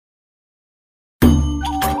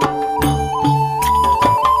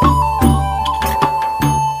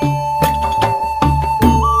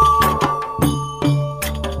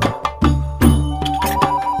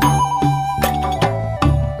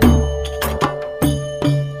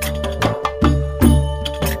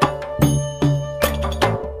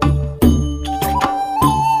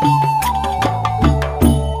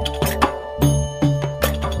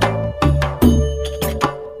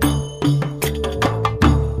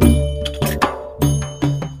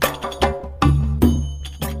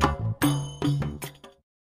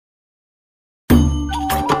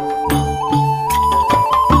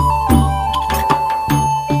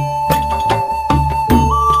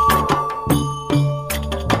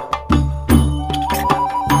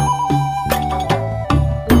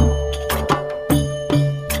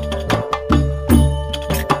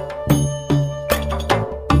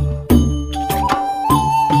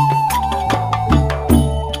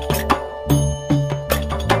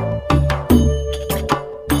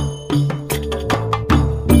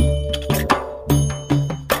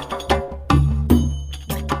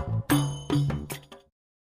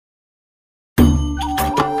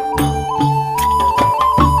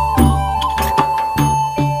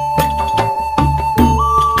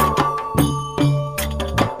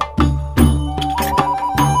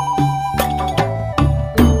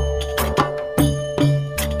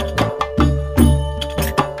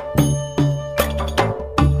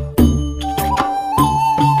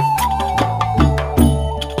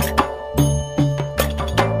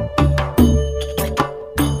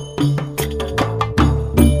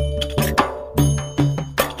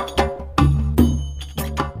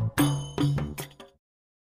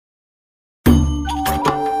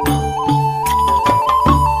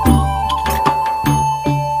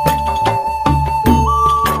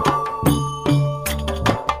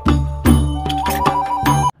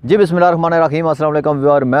जी बिस्मिल्लाहिर्रहमानिर्रहीम अस्सलाम वालेकुम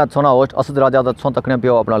व्यूअर मैं सोना होस्ट असद राजा तुम तकने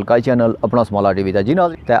पियो अपना अलकाई चैनल अपना समाला टीवी जी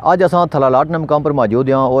नाज़रीन अज अस थलालाट ने मुकाम पर मौजूद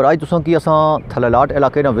हाँ और अज तुम कि थलालाट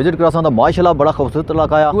इलाके विजिट करा तो माशाल्लाह बड़ा खूबसूरत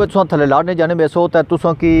इलाका है। तुम थलालाट ने जाने बेसो तो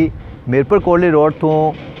तुम कि मीरपुर कोटली रोड तो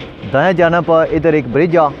दाएं जाने पर इधर एक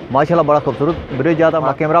ब्रिज आ माशाल्लाह बड़ा खूबसूरत ब्रिज आ।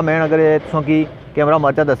 तो कैमरा मैन अगर तुम कि कैमरा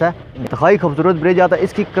मारता दसा इंतहाई खूबसूरत ब्रिज आता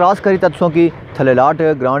इसकी क्रॉस करी तो तुम कि थलेलाट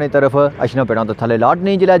ग्राउंड की तरफ अचना पैना। तो थलेलाट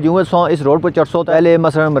नहीं जिला जो सौ इस रोड पर चढ़सो तो पहले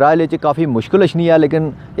मसलन मराइल काफ़ी मुश्किल अचनी है,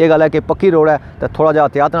 लेकिन ये गल है कि पक्की रोड है तो थोड़ा जहा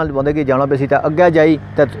एहतियात नाल बंदे की जाना पैसी तो अगे जाई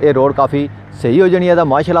तो ये रोड काफ़ी सही हो जानी है। तो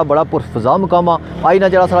माशाल्लाह बड़ा पुरफजा मुकाम आ। आई ना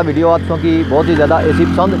जरा सारा वीडियो आ तुम कि बहुत ही ज़्यादा इसी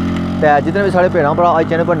पसंद तो जितने भी सारे भैन भरा आज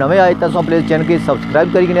चैनल पर नवे आए तो प्लीज़ चैनल की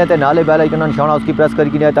सब्सक्राइब करके नाले बैल आइकन निशाना उसकी प्रेस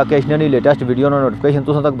करके ताकि इसने लेटेस्ट वीडियो नोटिफिकेशन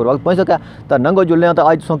तुम तक बर वक्त पहुँच सके। तो नंगो जुलने तो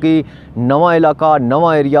अज तुम कि नवा इलाका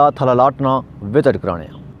नवा एरिया थलालाट ना विजिट कराने।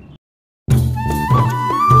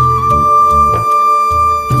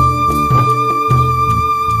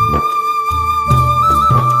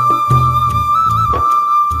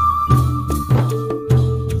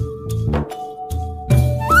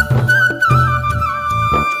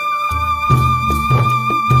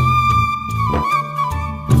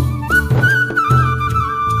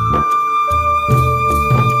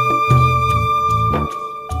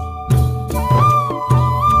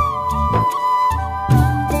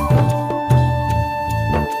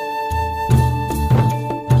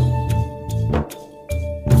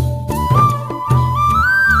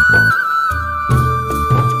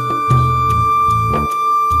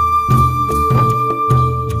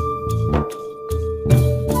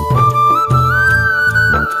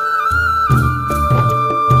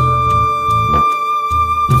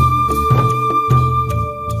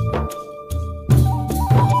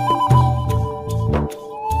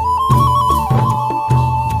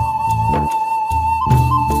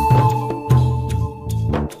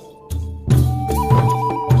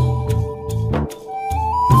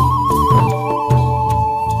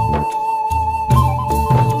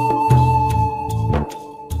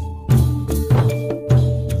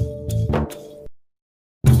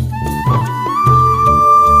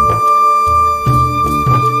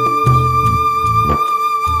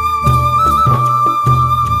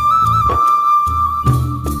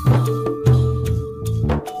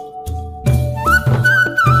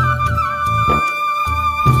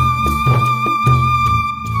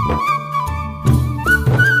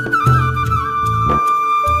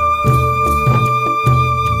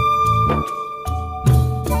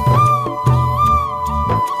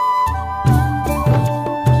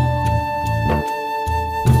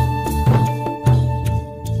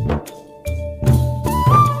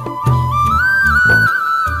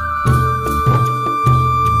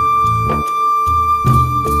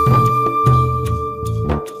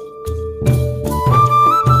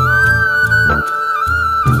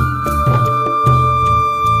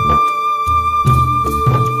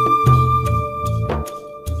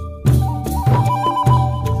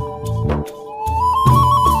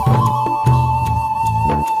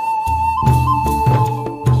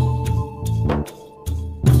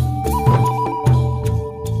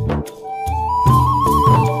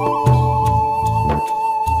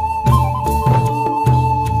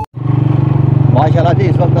 माशाल्लाह जी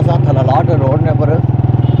इस वक्त अस थलालाट रोड ने पर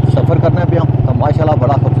सफ़र करने पे तो माशाल्लाह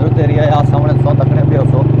बड़ा खूबसूरत एरिया है। सामने तुम तकने पे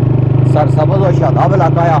उसो सरसब्ज़ और शादाब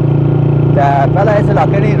इलाका आ। तो पहले इस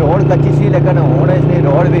इलाके की रोड कच्ची सी लेकिन हूँ इसकी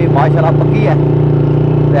रोड भी माशाल्लाह पक्की है।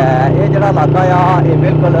 तो ये जरा इलाका आ ये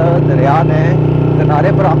बिल्कुल दरिया ने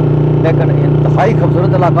किनारे पर आ लेकिन इंतहाई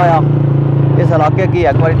खूबसूरत इलाका आ। इस इलाके की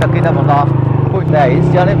एक बार तकी का बंदा खुश है।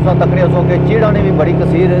 इस जाने तुम तकने उसो कि चीड़ा ने भी बड़ी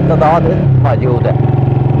कसीर तादाद मौजूद है।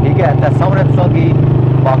 ठीक है तो सामने तुम कि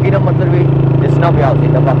बाकी का मंदिर भी दिसना पिया उसी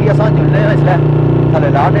तो बाकी अस जुलने इसलिए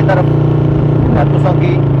थलेलाट की तरफ तुम कि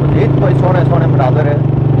मजीद कोई सोहने सोहने मनाजर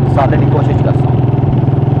सालने की कोशिश कर सो।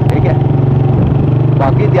 ठीक है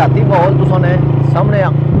बाकी देहाती माहौल तुमने सामने आ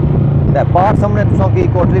तो बाहर सामने तुम कि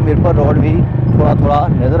कोटली मीरपुर रोड भी थोड़ा थोड़ा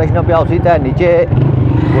नज़र अचना पिया उसी तो नीचे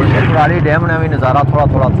गुलशनवाली डैम ने भी नज़ारा थोड़ा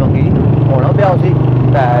थोड़ा तुम कि होना पिया उसी।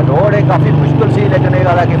 तो रोड है काफ़ी मुश्किल सी लेकिन ये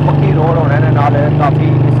गल है कि पक्की रोड होने ने नाल काफ़ी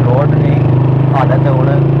इस रोड की हालत हूँ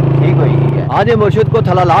ठीक हुई है। हाँ जी मुर्शिद को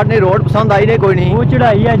थलालाट ने रोड पसंद आई नहीं कोई नहीं वो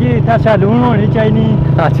चढ़ाई है जी इतना सैलून होनी चाहिए।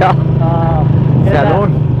 अच्छा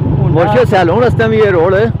सैलून मुर्शिद सैलून रस्ते में ये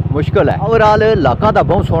रोड मुश्किल है। ओवरऑल इलाका तो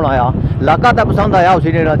बहुत सोहना आया इलाका तो पसंद आया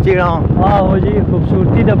उसी ने चीड़ा आहो जी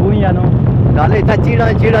खूबसूरती तो बुई है नाले इतना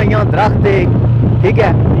चीड़ा चिड़ाइयाँ दरख्त ठीक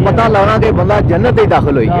है पता लगना कि बंदा जन्नत ही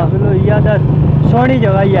दाखिल हुई है। सोहनी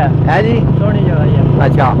जगह ही है जी सोहनी जगह ही है।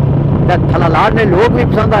 अच्छा तो थलालाट ने लोग भी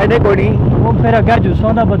पसंद आए ने कोई नहीं वो फिर अग्गे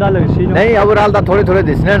जुस्सों दा पता लग सी नहीं ओवरऑल दा थोड़े थोड़े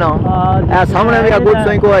दिसने ना ए सामने भी अगू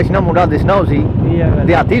तुसें को ऐसा मुंडा दिसना उसी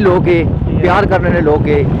देहाती लोग के प्यार करने ने लोग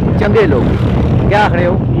के चंगे लोग क्या आखने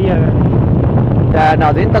हो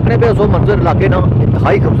नाज़रीन तकने पे सो मंजर इलाके ना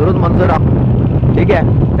इंतहाई खूबसूरत मंजर आ ठीक है।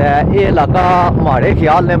 तो ये इलाका हमारे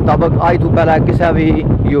ख्याल ने मुताबिक आज तो पहले किसी भी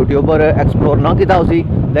यूट्यूबर एक्सप्लोर ना किया उसी,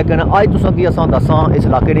 लेकिन आज तुसा की असा दसा इस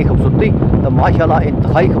इलाके की खूबसूरती तो माशाल्लाह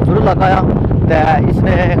इंतहाई खूबसूरत इलाका आ। तो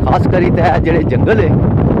इसने खास करी तो जेडे जंगल है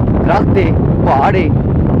दरख्त है पहाड़ है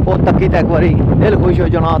वो तकी तो एक बारी दिल खुश हो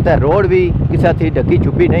जाना। तो रोड भी किसी थी डकी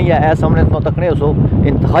छुपी नहीं है, ऐ सामने तो तकने सो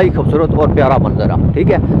इंतहाई खूबसूरत और प्यारा मंजर आ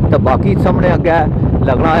ठीक है। तो बाकी सामने अगे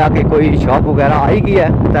लगना है कि कोई शॉप वगैरह आई गई है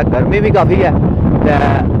तो गर्मी भी काफ़ी है। तो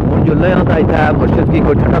हम जुलने तो इतना मुर्शिद की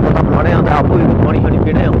कोई ठंडा ठंडा बनाने तो आपको भी पानी शानी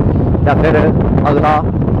पीने तो फिर अगला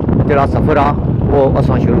जोड़ा सफ़र आ वो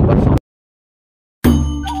असा शुरू कर सकते।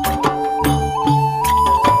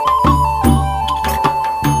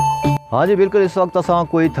 हाँ जी बिल्कुल, इस वक्त असा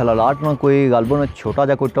कोई थलालाट ना कोई गलबन छोटा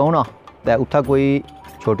जा कोई टाउन आ तो उत्थे कोई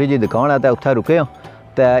छोटी जी दुकान है तो उत्थे रुके हाँ।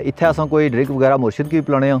 तो इत्थे असा कोई ड्रिंक वगैरह मुर्शिद की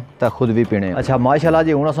पिलाने तो खुद भी पीने। अच्छा माशाल्लाह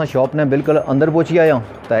जी, हूँ असा शॉप ने बिल्कुल अंदर पहुँची आए हाँ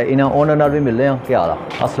तो इन्हें ओनर नाल भी मिलने हाँ। क्या हाल है?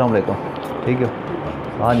 अस्सलाम वालेकुम, ठीक हो?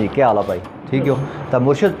 हाँ जी क्या हाल है भाई, ठीक हो? तो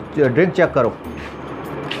मुर्शिद ड्रिंक चेक करो,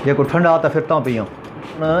 जे कोई ठंडा तो फिर तां पियाँ।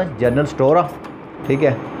 जनरल स्टोर आ ठीक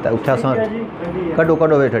है। तो उत्थे असा कड्डो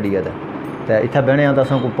कड्डो वे ठंडी है तो इत्थे बहने तो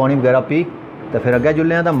असा कोई पानी वगैरह पी तो फिर अगे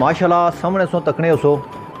जुलने तो माशाल्लाह सामने सो तकने उसो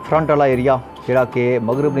फ्रंट वाला एरिया जोड़ा कि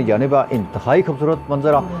मगरब नहीं जाने पा इंतहाई खूबसूरत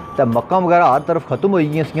मंजर आ। तो मक्का वगैरह हर तरफ खत्म हो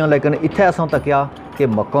गई सी, लेकिन इत्थे असा तकिया कि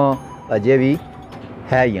मक्का अजे भी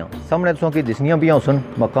है ही सामने तुसों की दिसनियाँ भी उसन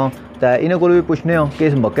मक्का। तो इन्हों को भी पुछने कि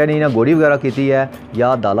इस मक्के ने इन्हें गोड़ी वगैरह की है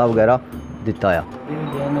या दाला वगैरह दिता है?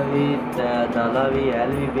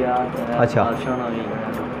 अच्छा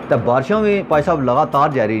तो बारिशां भी भाई साहब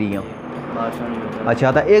लगातार जारी रही।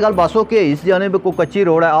 अच्छा तो ये गल बसो कि इस जाने पर कोई कच्ची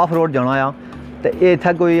रोड है ऑफ रोड जाना आ तो ये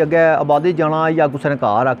इत्थे कोई अगे आबादी जाना या कुछ ने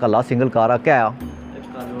घर आ कला सिंगल कार आ क्या आ?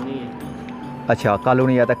 कॉलोनी है। अच्छा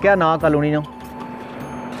कॉलोनी है तो क्या ना कॉलोनी ना?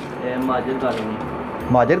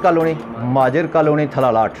 माजिर कॉलोनी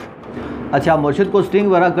थलालाट। अच्छा मुर्शिद को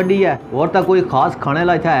स्टिंग वगैरह कढ़ी है और तो कोई खास खाने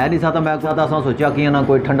ला इतना है नहीं सा, तो मैं सोचा कि ना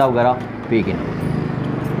कोई ठंडा वगैरह पी के ना।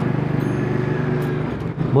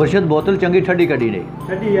 मुर्शिद बोतल चंगी ठंडी कढ़ी ने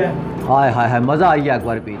ठंडी है। हाय हाय हाय मज़ा आई है एक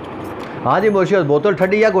बार पी। हाँ जी मुर्शिद बोतल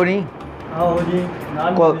ठंडी है कोई नहीं? आओ जी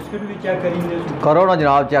नाल बिस्किट भी चेक करेंगे। करो ना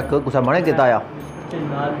जनाब चेक, कुछ मने किता आ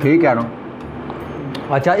ठीक है ना।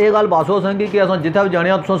 अच्छा ये गल बस हो संगी कि अस जिथे भी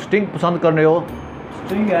जाने तुम स्टिंग पसंद करने हो,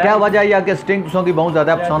 क्या वजह है कि स्टिंग तुसों की बहुत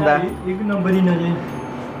ज़्यादा पसंद है? एक नंबर ही ना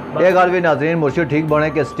ये गल भी नाज़रीन मुर्शिद ठीक बने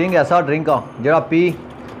कि स्टिंग ऐसा ड्रिंक आ जो पी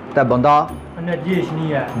तो बंदा एनर्जी नहीं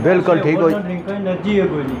है। बिल्कुल ठीक हो एनर्जी है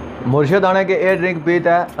कोई नहीं। मुर्शिद आने के ये ड्रिंक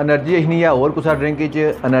पीता है एनर्जी नहीं है और कुछ ड्रिंक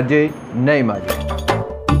एनर्जी नहीं मौजूद।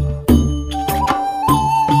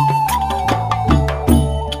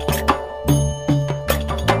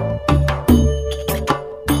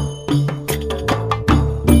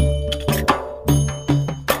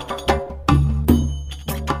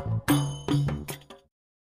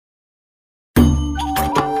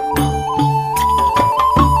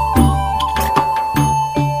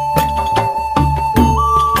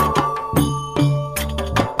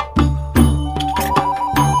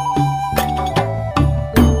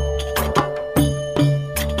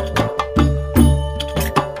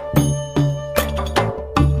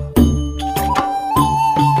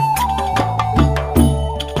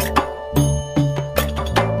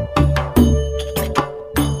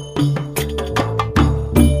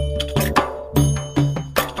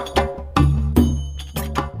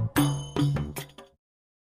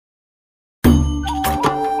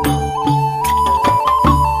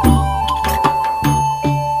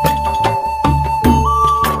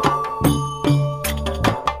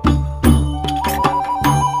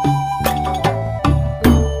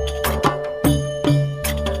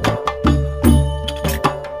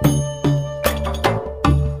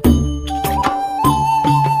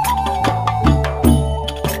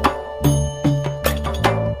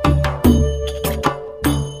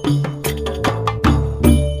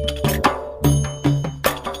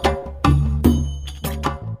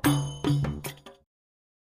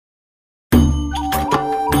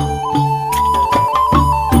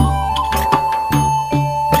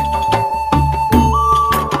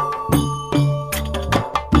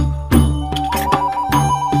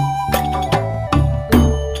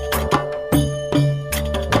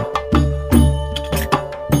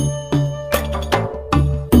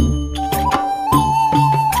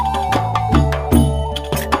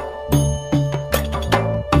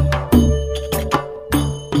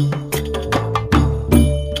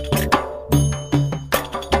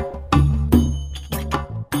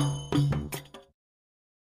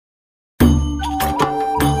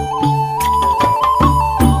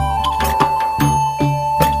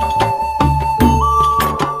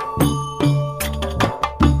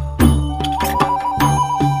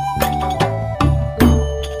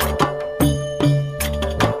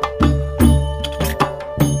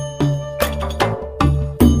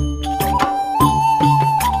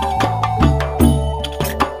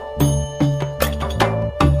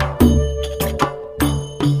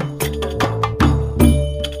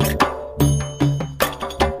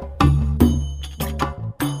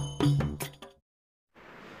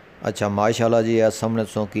 अच्छा माशाल्लाह जी इस सामने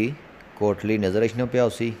तुसों की कोटली नज़र अचना पिया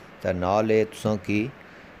उसी ते नाल तुसों की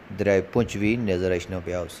दरिया पुंछ भी नज़र अचना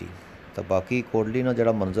पिया उसी। तो बाकी कोटली ना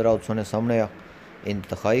जड़ा मंजर आ तुसों ने सामने आ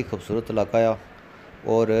इंतहाई खूबसूरत इलाका आ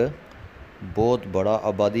और बहुत बड़ा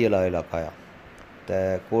आबादी वाला इलाका आ। तो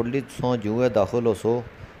कोटली तुसों जूँ दाखिल हो सो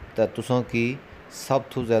तो तुसों की सब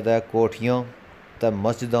तो ज़्यादा कोठियाँ तो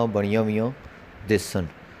मस्जिदां बनिया हुई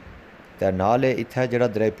दिसन। तो नाल इत्थै जड़ा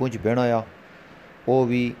दरिया पुंछ बहना आ वो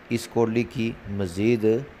भी इस कोटली की मजीद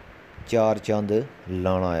चार चंद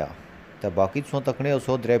लाना आ। तो बाकी तुसों तकने उस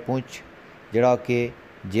दरिया पुंछ जड़ा कि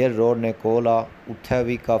जेल रोड ने कोल आ उत्थै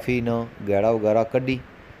भी काफ़ी न गैड़ा वगैरह कड्डी।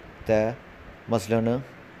 तो मसलन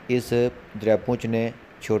इस दरिया पुंछ ने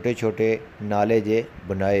छोटे छोटे नाले जे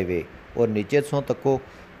बनाए वे और नीचे तुसों तको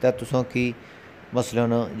तो तुसों की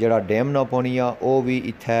मसलन जड़ा डैम ना पानी आ वो भी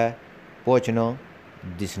इत्थै पहुँचना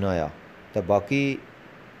दिसना आ। तो बाकी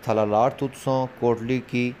थलालाट तो तुसों कोटली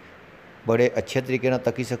की बड़े अच्छे तरीके ना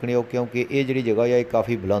तकी सकने हो क्योंकि ये जी जगह है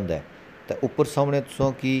काफ़ी बुलंद है। तो उपर सामने तुसों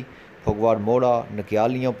की फगवाड़ मोड़ा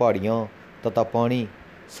नकियालियाँ पहाड़ियाँ तथा पानी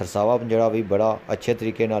सरसावा जड़ा भी बड़ा अच्छे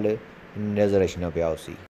तरीके नाल नज़र अचना पिया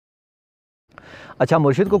उसी। अच्छा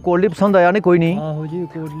मुर्शिद को कोटली पसंद आया नहीं कोई नहीं? आहो जी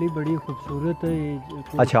कोटली बड़ी खूबसूरत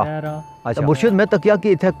है। अच्छा अच्छा मुर्शिद मैं तकिया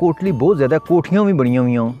कि इत्थे कोटली बहुत ज़्यादा कोठियाँ भी बनिया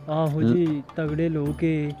हुई। आहो जी तगड़े लोग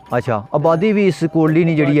के। अच्छा आबादी भी इस कोटली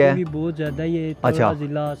नहीं जड़ी है भी बहुत ज़्यादा ही है। अच्छा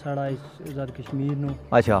जिला साड़ा इस आज़ाद कश्मीर नो।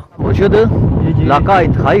 अच्छा मुर्शिद इलाका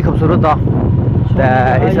इंतहाई खूबसूरत आ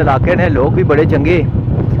ते इस इलाके ने लोग भी बड़े चंगे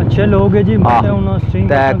अच्छे लोग है जी।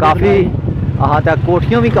 काफ़ी हाँ तो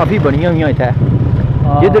कोठियाँ भी काफ़ी बनिया हुई इत्थे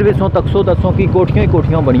जिधर भी तकसों की कोठियाँ ही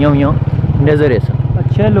कोठियाँ बनिया हुई नज़र इस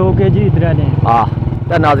अच्छे लोग है जी इधर ने। हाँ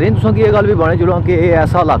तो नाजरीन तुसों की गल भी बने जुड़ो कि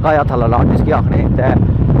ऐसा इलाका आ थलालाट जिसके आखने तो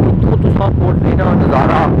इतों तुसां कोटली का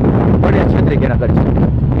नज़ारा बड़े अच्छे तरीके कर सकते।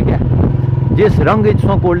 ठीक है जिस रंग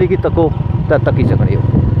तुसां कोटली की तको तो तकी सकते हो।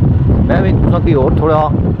 मैं भी तुसां की और थोड़ा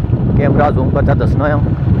कैमरा जूम करके दसना है।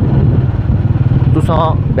 तुसां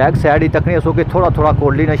बैक साइड ही तकने सो कि थोड़ा थोड़ा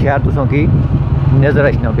कोटली ने शहर तुसां की नज़र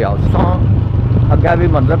अचना पिया। तुसां अग्गे भी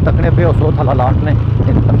मंजर तकने पे सो थलालाट ने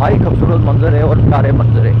इंतहाई खूबसूरत मंजर है और प्यारे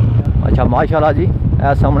मंजर है। अच्छा माशाल्लाह जी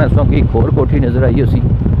ए सामने तुसां की एक और कोठी नज़र आई उसी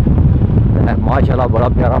माशाल्लाह बड़ा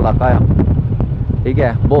प्यारा इलाका है। ठीक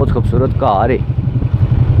है बहुत खूबसूरत घर है।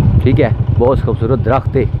 ठीक है बहुत खूबसूरत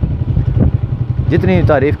दरख्त है। जितनी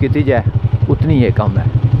तारीफ़ की जाए उतनी ये कम है।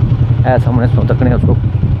 ए सामने तुसां तकने उसको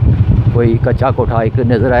कोई कच्चा कोठा एक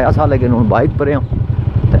नज़र आया सा लेकिन हूँ बाइक पर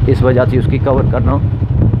तो इस वजह से उसकी कवर करना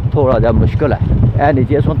थोड़ा जा मुश्किल है। ए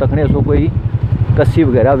नीचे इसों तकने उसको कोई कस्सी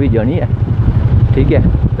वगैरह भी जानी है। ठीक है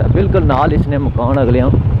तो बिल्कुल नाल इसने मकान अगले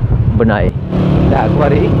बनाए एक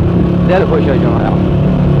बार दिल खुश हो जाना।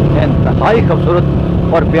 इंतहाई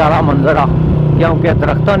खूबसूरत और प्यारा मंजर आ क्योंकि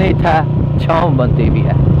दरख्तों ने इत्थे छाँव बनती भी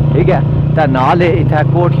है। ठीक है तो नाल इत्थे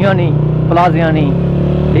कोठियाँ नहीं प्लाजियाँ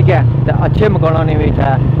नहीं। ठीक है तो अच्छे मकानों ने भी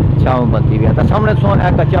इत्थे छाँव बनती भी है। तो सामने सो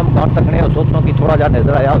है कच्चा मकान तकने सोचो कि थोड़ा जा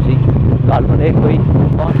नजर आया उसी गल बने कोई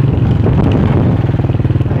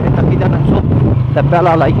तकी जा नक्सो तो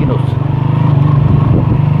पहला लाई कि नुस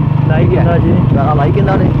लाई गया जी पहला लाई कि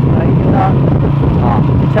हाँ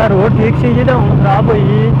अच्छा रोड ठीक सी जी हूँ खराब हुई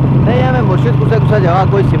नहीं एवं मुर्शिद कुछ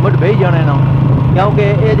जगह कोई सिमट बही जाने ना क्योंकि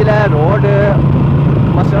ये जो रोड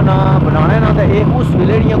मसलन बनाने ना तो ये उस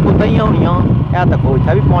वेले कुताइयाँ होनियाँ है तको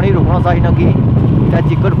इतना भी पानी रुकना चाहिए ना कि इतना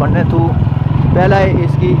चिकड़ बनने तू पहले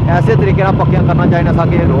इसकी ऐसे तरीके ना पक्कियाँ करना चाहिए था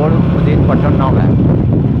कि रोड मजीद पटन ना हो।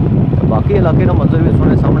 तो बाकी इलाके का मंजर भी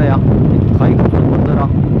सोने सामने आ इंतहाई खूबसूरत मंजर आ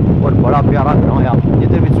और बड़ा प्यारा गाँव आ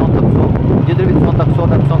जिधर भी सो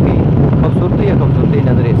तकसों की खूबसूरती है खूबसूरती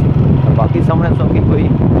नजर ऐसी। और बाकी सामने सो की कोई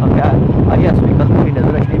IS व्हीकल पूरी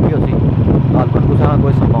नजर अच्छी भी होती गालपन कुछ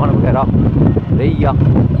कोई सामान वगैरह रही आ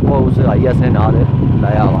वो उस IS ने नाल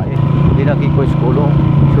लाया हुआ है जिन्हें की कोई स्कूलों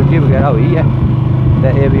छुट्टी वगैरह हुई है तो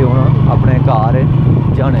ये भी हूँ अपने घर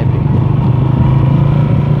जाने पे।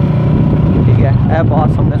 ठीक है यह बात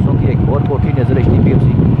सामने सो की एक और कोठी नजर अच्छी भी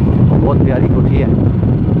उसी बहुत प्यारी कोठी है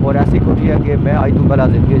और ऐसी कोठी है कि मैं आज तो पहला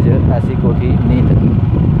जिंदगी ऐसी कोठी नहीं लगी।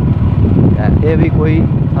 ये भी कोई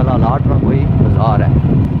थलालाट ना कोई बाजार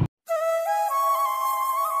है।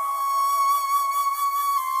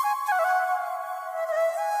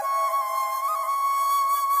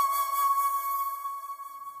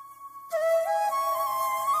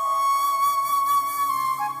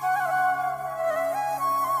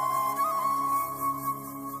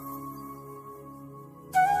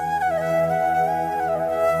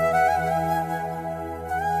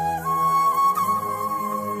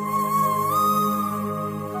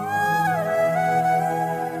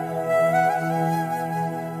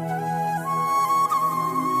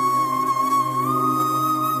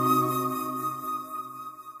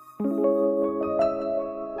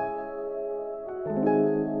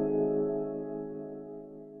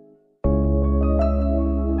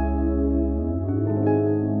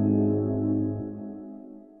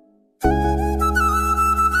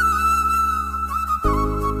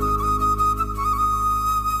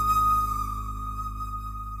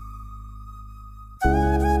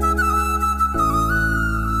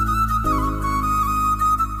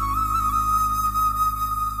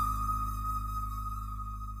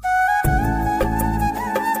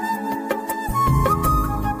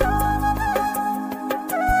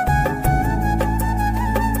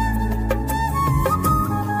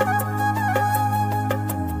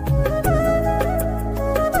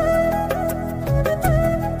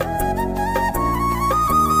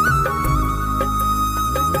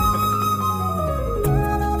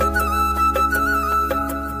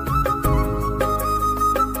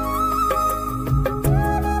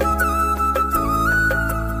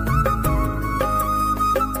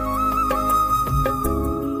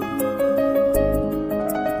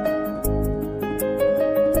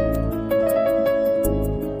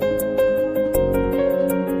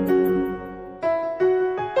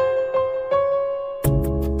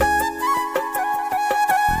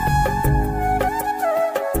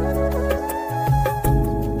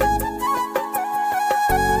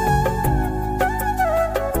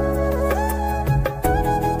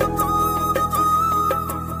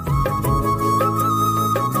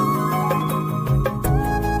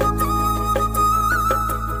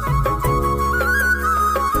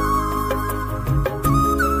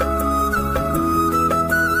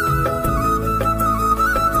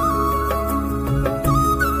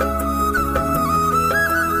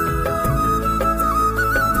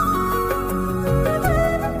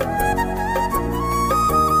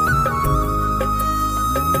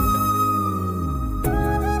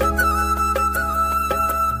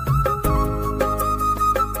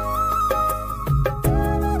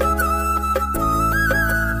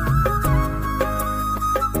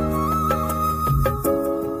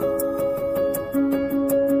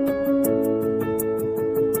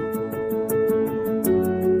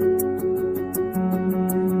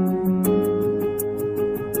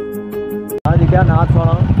 जी क्या नाम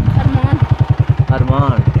सुना? अरमान।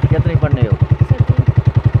 अरमान, कितनी पढ़ने हो?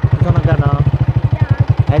 सुना क्या नाम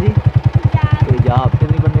है जी? इजाब,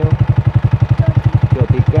 कितनी पढ़ने हो?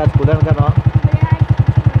 चौथी। क्या स्कूल का नाम?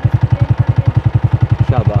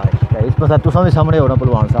 शाबाश। इस पर तुम भी सामने हो ना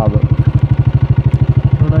पहलवान साहब।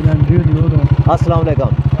 अस्सलाम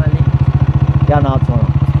वालेकुम। क्या नाम सुना?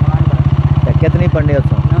 कितनी पढ़ने हो?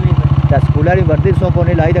 स्कूल की वर्दी सो को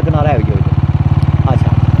नहीं लाई तो किनारा है जो। अच्छा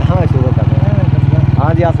हाँ शुरू कर।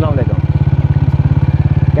 हाँ जी अस्सलाम वालेकुम।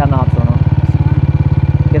 क्या नाम सुना?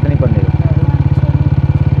 कितनी पढ़ने हो?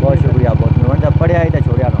 बहुत शुक्रिया बहुत। जब पढ़िया ही तो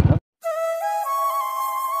छोड़िया ना।